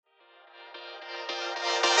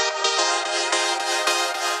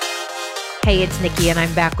Hey, it's Nikki, and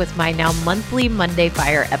I'm back with my now monthly Monday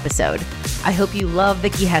Fire episode. I hope you love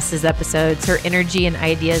Vicki Hess's episodes. Her energy and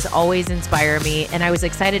ideas always inspire me, and I was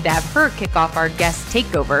excited to have her kick off our guest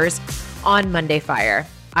takeovers on Monday Fire.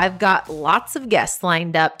 I've got lots of guests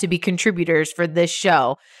lined up to be contributors for this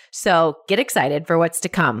show, so get excited for what's to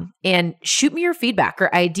come and shoot me your feedback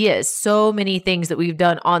or ideas. So many things that we've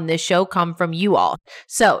done on this show come from you all.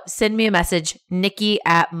 So send me a message,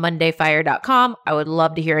 nikki@mondayfire.com. I would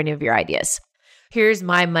love to hear any of your ideas. Here's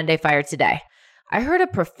my Monday Fire today. I heard a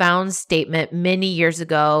profound statement many years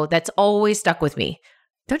ago that's always stuck with me.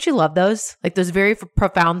 Don't you love those? Like those very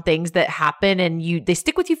profound things that happen and they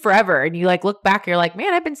stick with you forever. And you look back and you're like,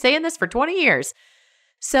 man, I've been saying this for 20 years.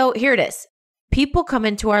 So here it is. People come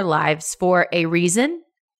into our lives for a reason,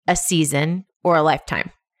 a season, or a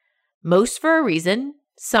lifetime. Most for a reason,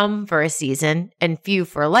 some for a season, and few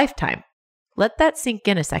for a lifetime. Let that sink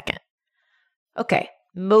in a second. Okay,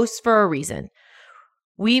 most for a reason.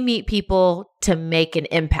 We meet people to make an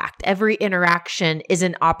impact. Every interaction is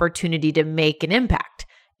an opportunity to make an impact.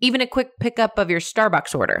 Even a quick pickup of your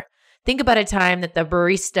Starbucks order. Think about a time that the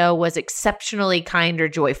barista was exceptionally kind or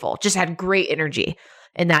joyful, just had great energy,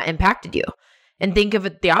 and that impacted you. And think of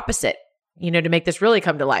it the opposite, to make this really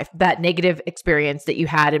come to life, that negative experience that you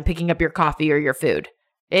had in picking up your coffee or your food.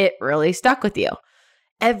 It really stuck with you.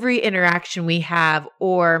 Every interaction we have,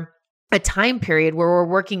 or a time period where we're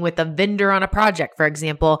working with a vendor on a project, for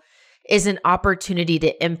example, is an opportunity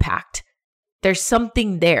to impact. There's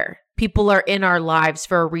something there. People are in our lives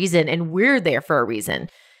for a reason, and we're there for a reason.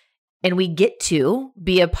 And we get to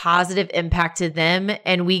be a positive impact to them,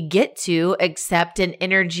 and we get to accept an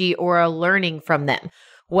energy or a learning from them.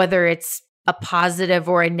 Whether it's a positive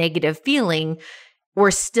or a negative feeling, we're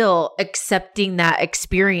still accepting that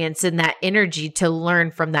experience and that energy to learn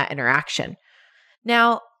from that interaction.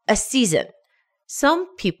 Now, a season. Some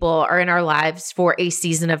people are in our lives for a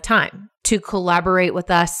season of time to collaborate with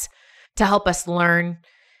us, to help us learn,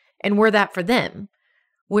 and we're that for them.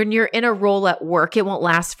 When you're in a role at work, it won't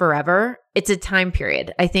last forever. It's a time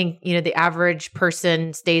period. I think, the average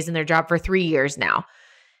person stays in their job for 3 years now.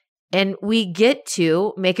 And we get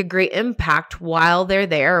to make a great impact while they're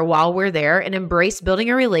there or while we're there and embrace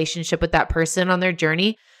building a relationship with that person on their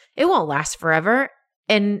journey. It won't last forever.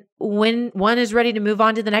 And when one is ready to move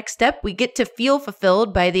on to the next step, we get to feel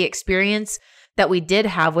fulfilled by the experience that we did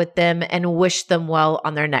have with them and wish them well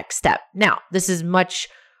on their next step. Now, this is much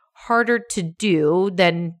harder to do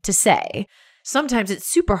than to say. Sometimes it's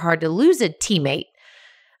super hard to lose a teammate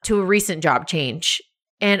to a recent job change.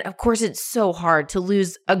 And of course, it's so hard to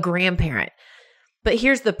lose a grandparent. But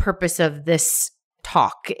here's the purpose of this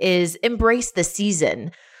talk is embrace the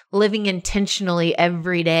season, living intentionally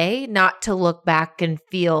every day, not to look back and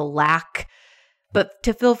feel lack, but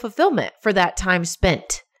to feel fulfillment for that time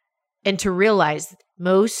spent and to realize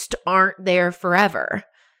most aren't there forever.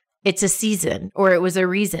 It's a season, or it was a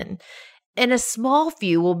reason. And a small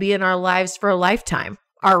few will be in our lives for a lifetime,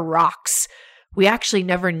 our rocks. We actually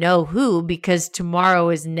never know who because tomorrow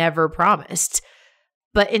is never promised.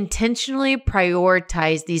 But intentionally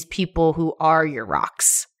prioritize these people who are your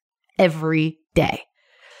rocks every day.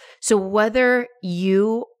 So whether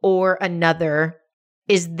you or another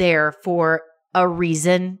is there for a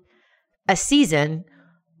reason, a season,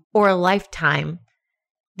 or a lifetime,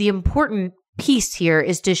 the important piece here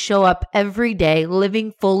is to show up every day,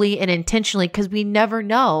 living fully and intentionally, because we never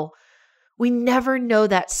know. We never know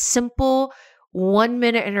that simple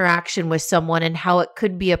 1-minute interaction with someone and how it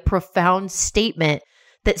could be a profound statement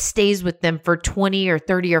that stays with them for 20 or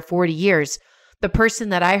 30 or 40 years. The person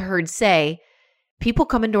that I heard say, people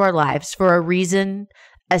come into our lives for a reason,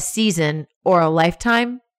 a season, or a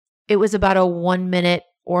lifetime. It was about a 1-minute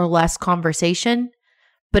or less conversation,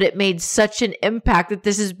 but it made such an impact that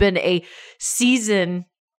this has been a season,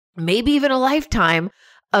 maybe even a lifetime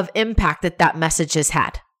of impact that message has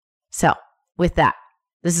had. So with that,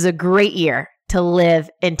 this is a great year to live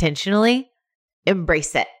intentionally,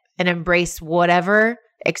 embrace it, and embrace whatever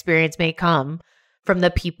experience may come from the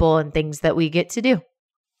people and things that we get to do.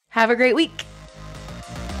 Have a great week.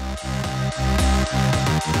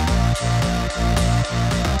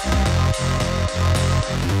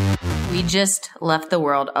 We just left the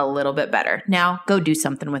world a little bit better. Now go do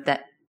something with it.